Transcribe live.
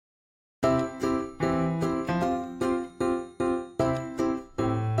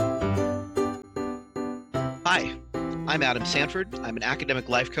Hi, I'm Adam Sanford. I'm an academic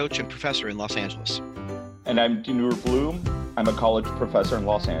life coach and professor in Los Angeles. And I'm Dinur Bloom. I'm a college professor in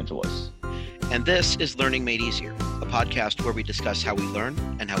Los Angeles. And this is Learning Made Easier, a podcast where we discuss how we learn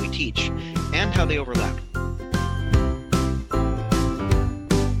and how we teach, and how they overlap.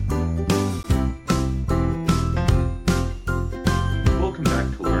 Welcome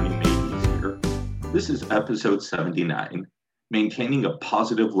back to Learning Made Easier. This is episode 79, Maintaining a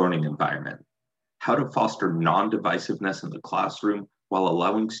Positive Learning Environment. How to foster non-divisiveness in the classroom while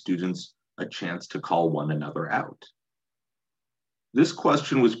allowing students a chance to call one another out. This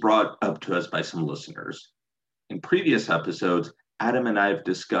question was brought up to us by some listeners. In previous episodes, Adam and I have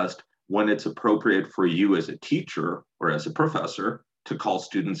discussed when it's appropriate for you as a teacher or as a professor to call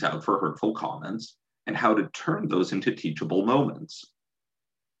students out for hurtful comments and how to turn those into teachable moments.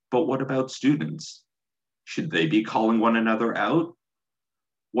 But what about students? Should they be calling one another out?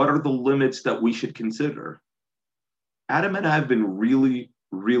 What are the limits that we should consider? Adam and I have been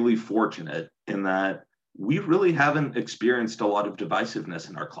really fortunate in that we really haven't experienced a lot of divisiveness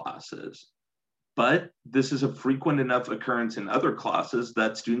in our classes. But this is a frequent enough occurrence in other classes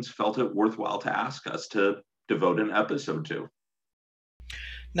that students felt it worthwhile to ask us to devote an episode to.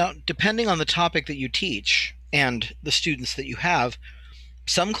 Now, depending on the topic that you teach and the students that you have,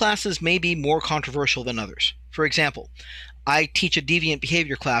 some classes may be more controversial than others. For example, I teach a deviant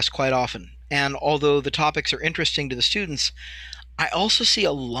behavior class quite often, and although the topics are interesting to the students, I also see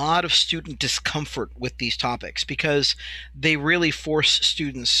a lot of student discomfort with these topics because they really force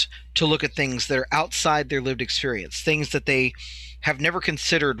students to look at things that are outside their lived experience, things that they have never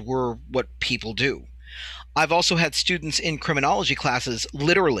considered were what people do. I've also had students in criminology classes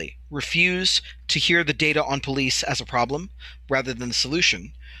literally refuse to hear the data on police as a problem rather than the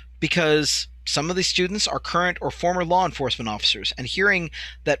solution because some of these students are current or former law enforcement officers, and hearing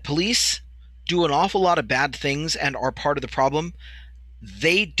that police do an awful lot of bad things and are part of the problem,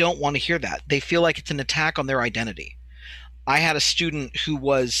 they don't want to hear that. They feel like it's an attack on their identity. I had a student who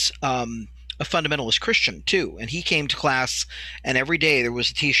was a fundamentalist Christian too, and he came to class and every day there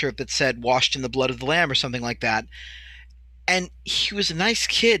was a t-shirt that said "washed in the blood of the lamb" or something like that. And he was a nice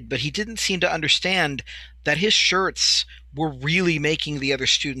kid, but he didn't seem to understand that his shirts were really making the other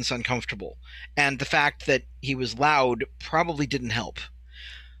students uncomfortable. And the fact that he was loud probably didn't help.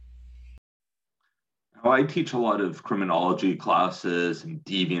 Now, I teach a lot of criminology classes and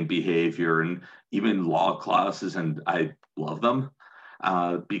deviant behavior and even law classes, and I love them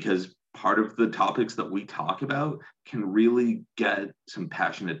because part of the topics that we talk about can really get some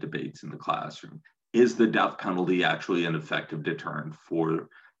passionate debates in the classroom. Is the death penalty actually an effective deterrent for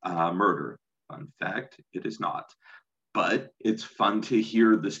murder? Fun fact, it is not. But it's fun to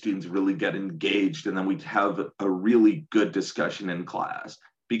hear the students really get engaged, and then we have a really good discussion in class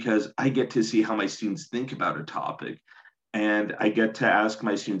because I get to see how my students think about a topic, and I get to ask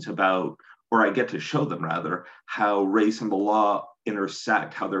my students about, or I get to show them rather, how race and the law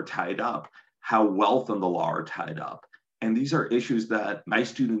intersect, how they're tied up, how wealth and the law are tied up. And these are issues that my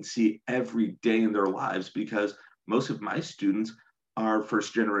students see every day in their lives because most of my students are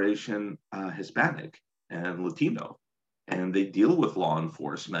first generation Hispanic and Latino, and they deal with law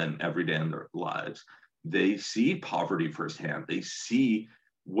enforcement every day in their lives. They see poverty firsthand. They see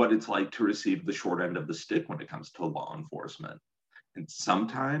what it's like to receive the short end of the stick when it comes to law enforcement. And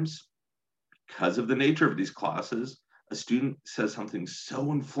sometimes, because of the nature of these classes, a student says something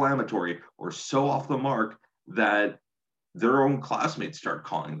so inflammatory or so off the mark that their own classmates start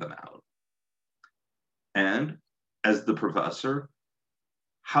calling them out. And as the professor,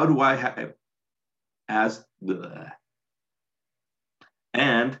 how do I have, as the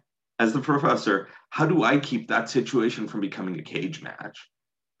professor, how do I keep that situation from becoming a cage match?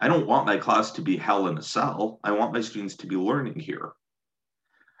 I don't want my class to be hell in a cell. I want my students to be learning here.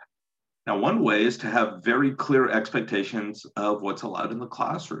 Now, one way is to have very clear expectations of what's allowed in the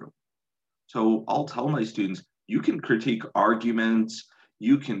classroom. So I'll tell my students, you can critique arguments,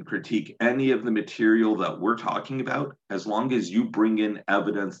 you can critique any of the material that we're talking about, as long as you bring in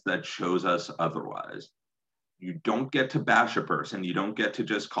evidence that shows us otherwise. You don't get to bash a person. You don't get to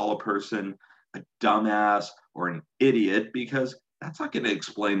just call a person a dumbass or an idiot, because that's not going to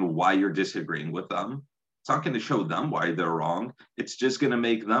explain why you're disagreeing with them. It's not going to show them why they're wrong. It's just going to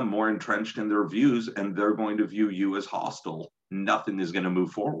make them more entrenched in their views, and they're going to view you as hostile. Nothing is going to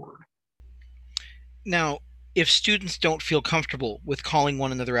move forward. Now, if students don't feel comfortable with calling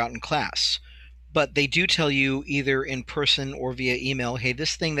one another out in class, but they do tell you either in person or via email, hey,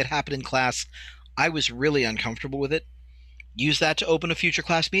 this thing that happened in class, I was really uncomfortable with it, use that to open a future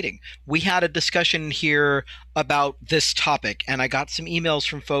class meeting. We had a discussion here about this topic, and I got some emails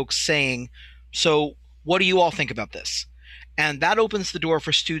from folks saying, so What do you all think about this? And that opens the door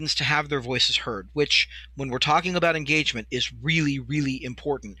for students to have their voices heard, which, when we're talking about engagement, is really, really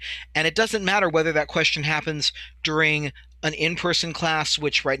important. And it doesn't matter whether that question happens during an in person class,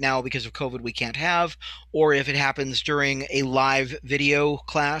 which right now, because of COVID, we can't have, or if it happens during a live video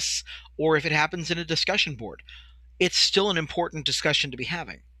class, or if it happens in a discussion board. It's still an important discussion to be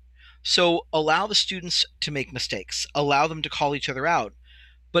having. So allow the students to make mistakes, allow them to call each other out,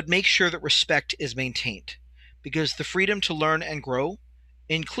 but make sure that respect is maintained, because the freedom to learn and grow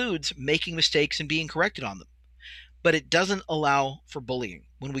includes making mistakes and being corrected on them. But it doesn't allow for bullying.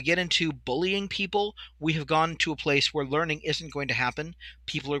 When we get into bullying people, we have gone to a place where learning isn't going to happen.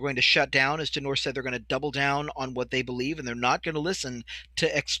 People are going to shut down. As Dinur said, they're going to double down on what they believe, and they're not going to listen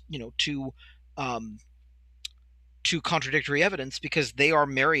to um, to contradictory evidence because they are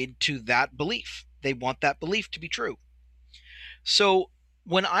married to that belief. They want that belief to be true. So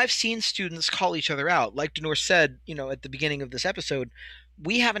when I've seen students call each other out, like Denor said, at the beginning of this episode,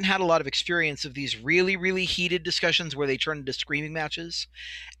 we haven't had a lot of experience of these really, really heated discussions where they turn into screaming matches.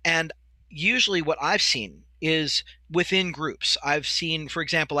 And usually what I've seen is within groups. I've seen, for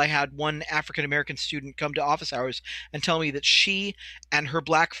example, I had one African American student come to office hours and tell me that she and her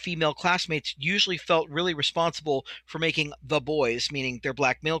black female classmates usually felt really responsible for making the boys, meaning their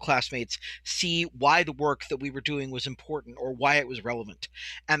black male classmates, see why the work that we were doing was important or why it was relevant.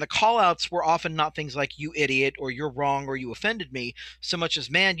 And the call outs were often not things like, you idiot, or you're wrong, or you offended me, so much as,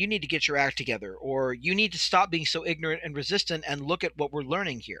 man, you need to get your act together, or you need to stop being so ignorant and resistant and look at what we're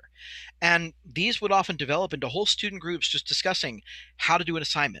learning here. And these would often develop into whole student groups just discussing how to do an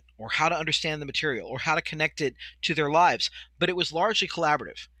assignment or how to understand the material or how to connect it to their lives. But it was largely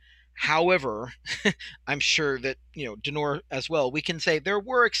collaborative. However, I'm sure that, Denor as well, we can say there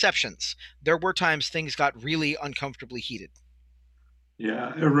were exceptions. There were times things got really uncomfortably heated.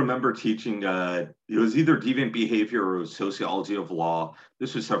 Yeah, I remember teaching, it was either deviant behavior or sociology of law.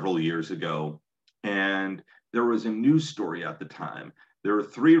 This was several years ago. And there was a news story at the time. There were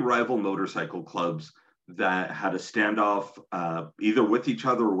three rival motorcycle clubs that had a standoff either with each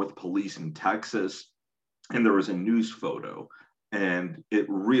other or with police in Texas. And there was a news photo, and it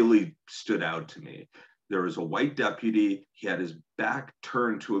really stood out to me. There was a white deputy. He had his back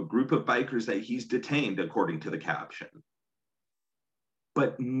turned to a group of bikers that he's detained, according to the caption.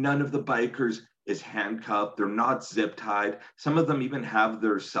 But none of the bikers is handcuffed. They're not zip tied. Some of them even have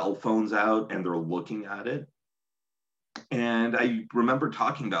their cell phones out and they're looking at it. And I remember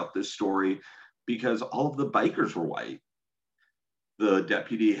talking about this story because all of the bikers were white. The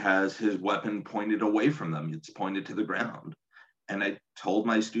deputy has his weapon pointed away from them. It's pointed to the ground. And I told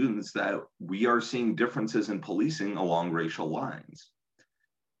my students that we are seeing differences in policing along racial lines.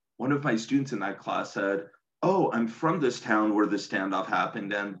 One of my students in that class said, "Oh, I'm from this town where the standoff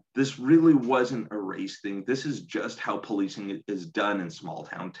happened, and this really wasn't a race thing. This is just how policing is done in small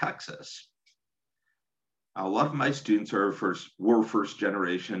town Texas." A lot of my students were first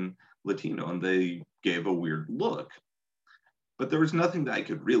generation Latino, and they gave a weird look. But there was nothing that I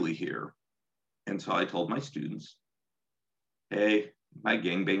could really hear. And so I told my students, "Hey, my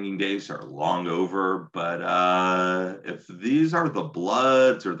gangbanging days are long over, but if these are the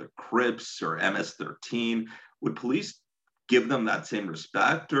Bloods or the Crips or MS-13, would police give them that same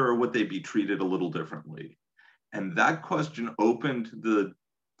respect, or would they be treated a little differently?" And that question opened the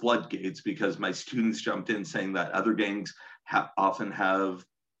floodgates because my students jumped in saying that other gangs often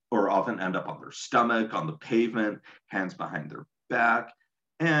end up on their stomach, on the pavement, hands behind their back.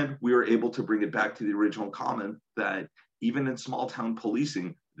 And we were able to bring it back to the original comment that even in small town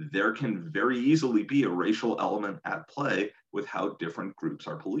policing, there can very easily be a racial element at play with how different groups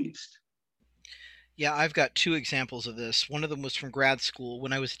are policed. Yeah, I've got two examples of this. One of them was from grad school.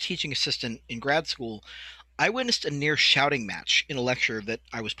 When I was a teaching assistant in grad school, I witnessed a near shouting match in a lecture that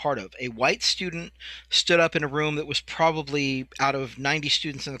I was part of. A white student stood up in a room that was probably, out of 90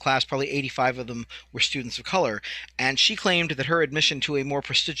 students in the class, probably 85 of them were students of color, and she claimed that her admission to a more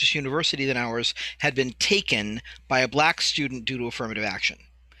prestigious university than ours had been taken by a black student due to affirmative action.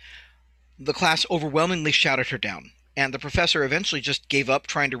 The class overwhelmingly shouted her down, and the professor eventually just gave up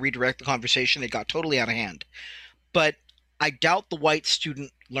trying to redirect the conversation. It got totally out of hand. But I doubt the white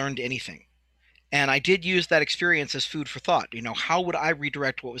student learned anything. And I did use that experience as food for thought. How would I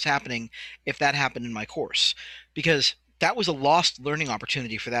redirect what was happening if that happened in my course? Because that was a lost learning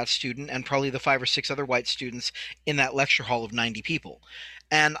opportunity for that student and probably the 5 or 6 other white students in that lecture hall of 90 people.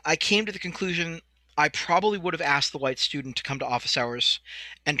 And I came to the conclusion I probably would have asked the white student to come to office hours.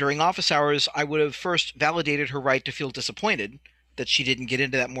 And during office hours, I would have first validated her right to feel disappointed that she didn't get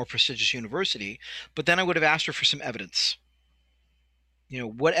into that more prestigious university. But then I would have asked her for some evidence.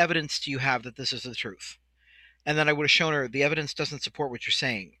 What evidence do you have that this is the truth? And then I would have shown her the evidence doesn't support what you're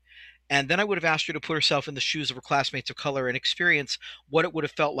saying. And then I would have asked her to put herself in the shoes of her classmates of color and experience what it would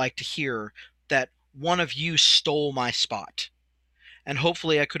have felt like to hear that one of you stole my spot. And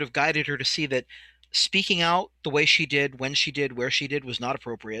hopefully I could have guided her to see that speaking out the way she did, when she did, where she did was not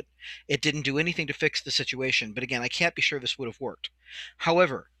appropriate. It didn't do anything to fix the situation. But again, I can't be sure this would have worked.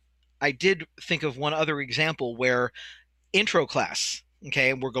 However, I did think of one other example where intro class,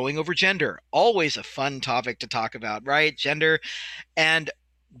 okay, we're going over gender, always a fun topic to talk about, right? Gender. And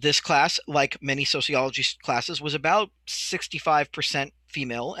this class, like many sociology classes, was about 65%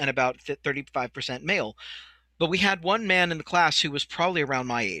 female and about 35% male. But we had one man in the class who was probably around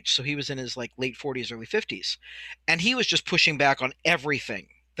my age, so he was in his like late 40s, early 50s, and he was just pushing back on everything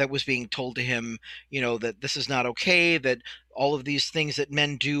that was being told to him, that this is not okay, that all of these things that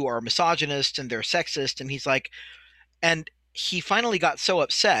men do are misogynist and they're sexist. And he's like, and he finally got so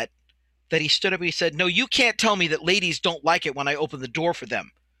upset that he stood up and he said, "No, you can't tell me that ladies don't like it when I open the door for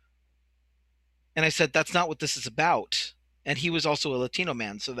them." And I said, "That's not what this is about." And he was also a Latino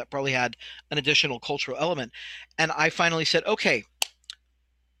man, so that probably had an additional cultural element. And I finally said, "Okay,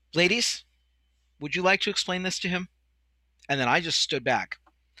 ladies, would you like to explain this to him?" And then I just stood back.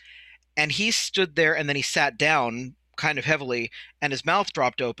 And he stood there and then he sat down kind of heavily, and his mouth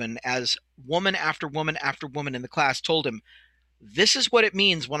dropped open as woman after woman after woman in the class told him, "This is what it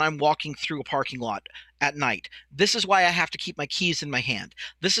means when I'm walking through a parking lot at night. This is why I have to keep my keys in my hand.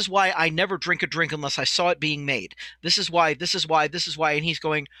 This is why I never drink a drink unless I saw it being made. This is why, this is why, this is why." And he's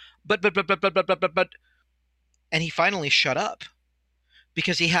going, but. And he finally shut up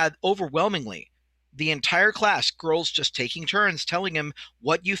because he had overwhelmingly the entire class, girls just taking turns telling him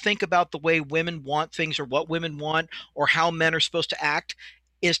what you think about the way women want things or what women want or how men are supposed to act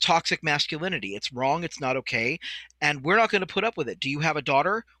is toxic masculinity. It's wrong. It's not okay. And we're not going to put up with it. Do you have a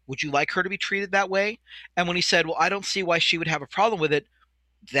daughter? Would you like her to be treated that way? And when he said, "Well, I don't see why she would have a problem with it,"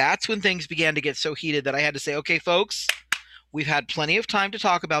 that's when things began to get so heated that I had to say, "Okay, folks, we've had plenty of time to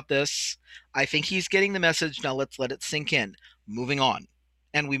talk about this. I think he's getting the message. Now let's let it sink in. Moving on."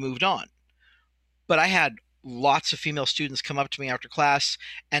 And we moved on. But I had lots of female students come up to me after class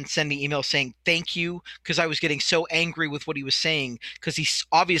and send me emails saying thank you because I was getting so angry with what he was saying because he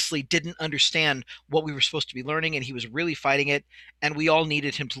obviously didn't understand what we were supposed to be learning and he was really fighting it and we all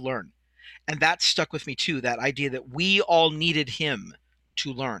needed him to learn. And that stuck with me too, that idea that we all needed him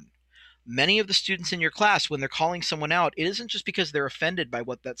to learn. Many of the students in your class, when they're calling someone out, it isn't just because they're offended by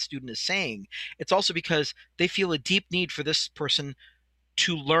what that student is saying. It's also because they feel a deep need for this person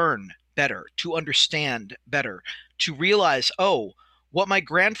to learn better, to understand better, to realize, oh, what my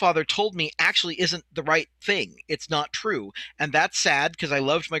grandfather told me actually isn't the right thing. It's not true. And that's sad because I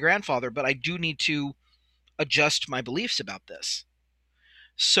loved my grandfather, but I do need to adjust my beliefs about this.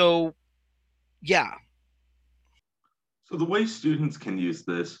 So, yeah. So the way students can use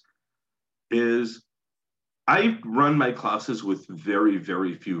this is I run my classes with very,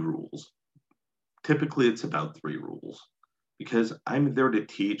 very few rules. Typically, it's about 3 rules because I'm there to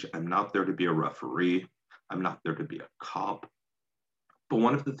teach. I'm not there to be a referee. I'm not there to be a cop. But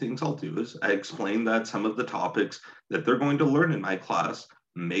one of the things I'll do is I explain that some of the topics that they're going to learn in my class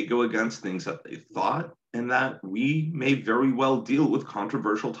may go against things that they thought, and that we may very well deal with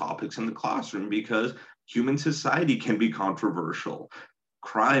controversial topics in the classroom because human society can be controversial.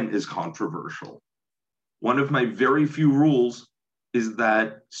 Crime is controversial. One of my very few rules is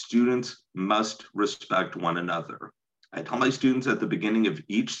that students must respect one another. I tell my students at the beginning of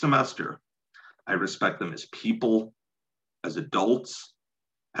each semester, I respect them as people, as adults,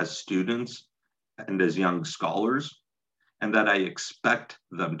 as students, and as young scholars, and that I expect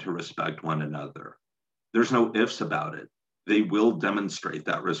them to respect one another. There's no ifs about it. They will demonstrate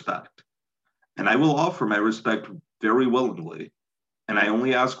that respect. And I will offer my respect very willingly, and I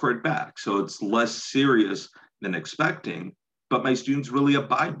only ask for it back. So it's less serious than expecting, but my students really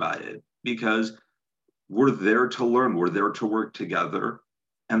abide by it because we're there to learn, we're there to work together.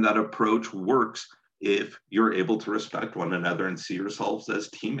 And that approach works if you're able to respect one another and see yourselves as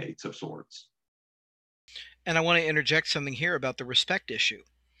teammates of sorts. And I want to interject something here about the respect issue.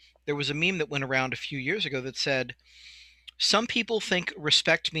 There was a meme that went around a few years ago that said, some people think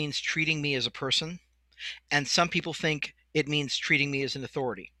respect means treating me as a person, and some people think it means treating me as an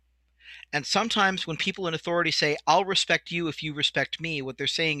authority. And sometimes when people in authority say, "I'll respect you if you respect me," what they're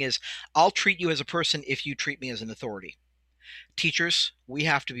saying is, "I'll treat you as a person if you treat me as an authority." Teachers, we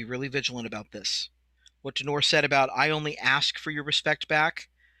have to be really vigilant about this. What Dinur said about, "I only ask for your respect back,"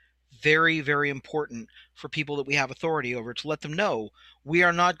 very, very important for people that we have authority over to let them know we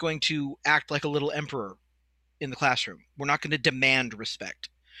are not going to act like a little emperor in the classroom. We're not going to demand respect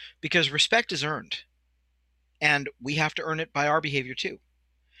because respect is earned. and we have to earn it by our behavior too.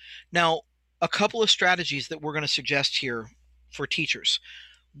 Now, a couple of strategies that we're going to suggest here for teachers.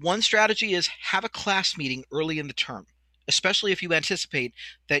 One strategy is have a class meeting early in the term, especially if you anticipate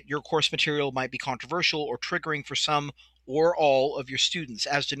that your course material might be controversial or triggering for some or all of your students.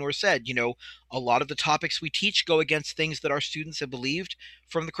 As Dinur said, a lot of the topics we teach go against things that our students have believed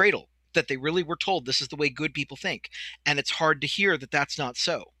from the cradle, that they really were told this is the way good people think. And it's hard to hear that that's not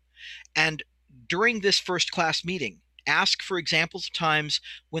so. And during this first class meeting, ask for examples of times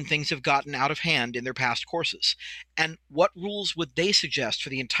when things have gotten out of hand in their past courses. And what rules would they suggest for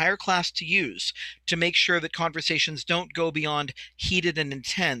the entire class to use to make sure that conversations don't go beyond heated and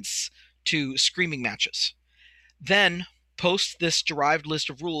intense to screaming matches? Then post this derived list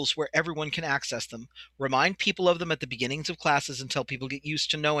of rules where everyone can access them. Remind people of them at the beginnings of classes until people get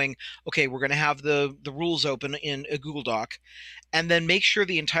used to knowing, okay, we're going to have the rules open in a Google Doc. And then make sure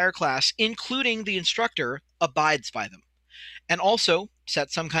the entire class, including the instructor, abides by them. And also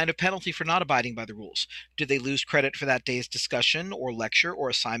set some kind of penalty for not abiding by the rules. Do they lose credit for that day's discussion or lecture or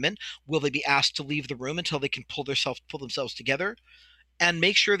assignment? Will they be asked to leave the room until they can pull themselves together? And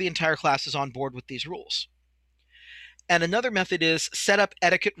make sure the entire class is on board with these rules. And another method is set up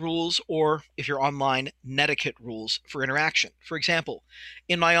etiquette rules, or if you're online, netiquette rules for interaction. For example,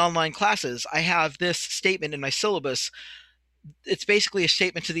 in my online classes, I have this statement in my syllabus. It's basically a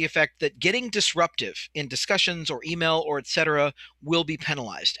statement to the effect that getting disruptive in discussions or email or etc. will be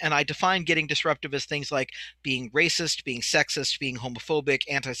penalized. And I define getting disruptive as things like being racist, being sexist, being homophobic,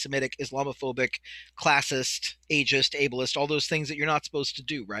 anti-Semitic, Islamophobic, classist, ageist, ableist, all those things that you're not supposed to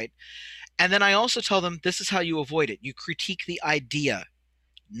do, right? And then I also tell them this is how you avoid it. You critique the idea,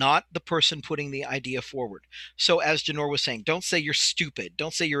 not the person putting the idea forward. So as Dinur was saying, don't say you're stupid.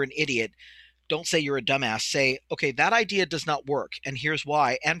 Don't say you're an idiot. Don't say you're a dumbass. Say, okay, that idea does not work, and here's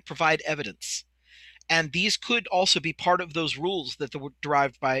why, and provide evidence. And these could also be part of those rules that were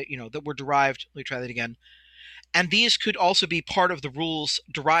derived by, let me try that again. And these could also be part of the rules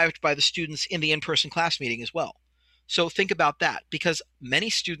derived by the students in the in-person class meeting as well. So think about that, because many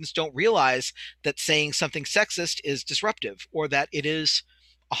students don't realize that saying something sexist is disruptive or that it is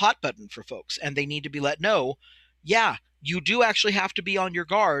a hot button for folks, and they need to be let know, yeah, you do actually have to be on your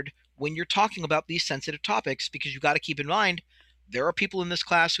guard when you're talking about these sensitive topics, because you've got to keep in mind there are people in this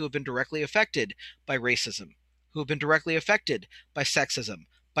class who have been directly affected by racism, who have been directly affected by sexism,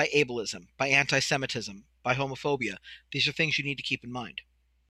 by ableism, by anti-Semitism, by homophobia. These are things you need to keep in mind.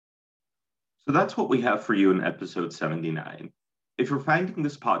 So that's what we have for you in episode 79. If you're finding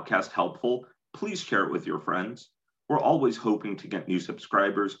this podcast helpful, please share it with your friends. We're always hoping to get new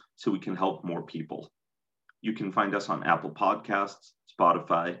subscribers so we can help more people. You can find us on Apple Podcasts,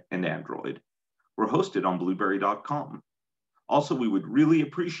 Spotify, and Android. We're hosted on blueberry.com. Also, we would really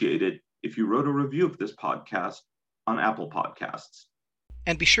appreciate it if you wrote a review of this podcast on Apple Podcasts.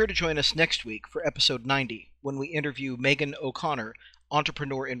 And be sure to join us next week for episode 90, when we interview Megan O'Connor,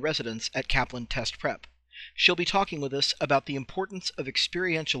 entrepreneur in residence at Kaplan Test Prep. She'll be talking with us about the importance of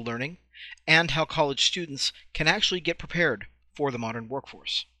experiential learning and how college students can actually get prepared for the modern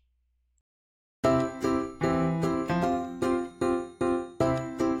workforce.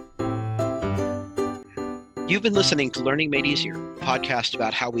 You've been listening to Learning Made Easier, a podcast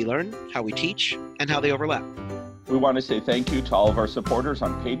about how we learn, how we teach, and how they overlap. We want to say thank you to all of our supporters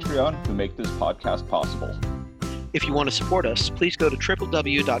on Patreon who make this podcast possible. If you want to support us, please go to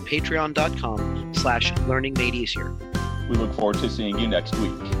www.patreon.com/learningmadeeasier. We look forward to seeing you next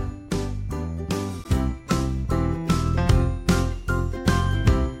week.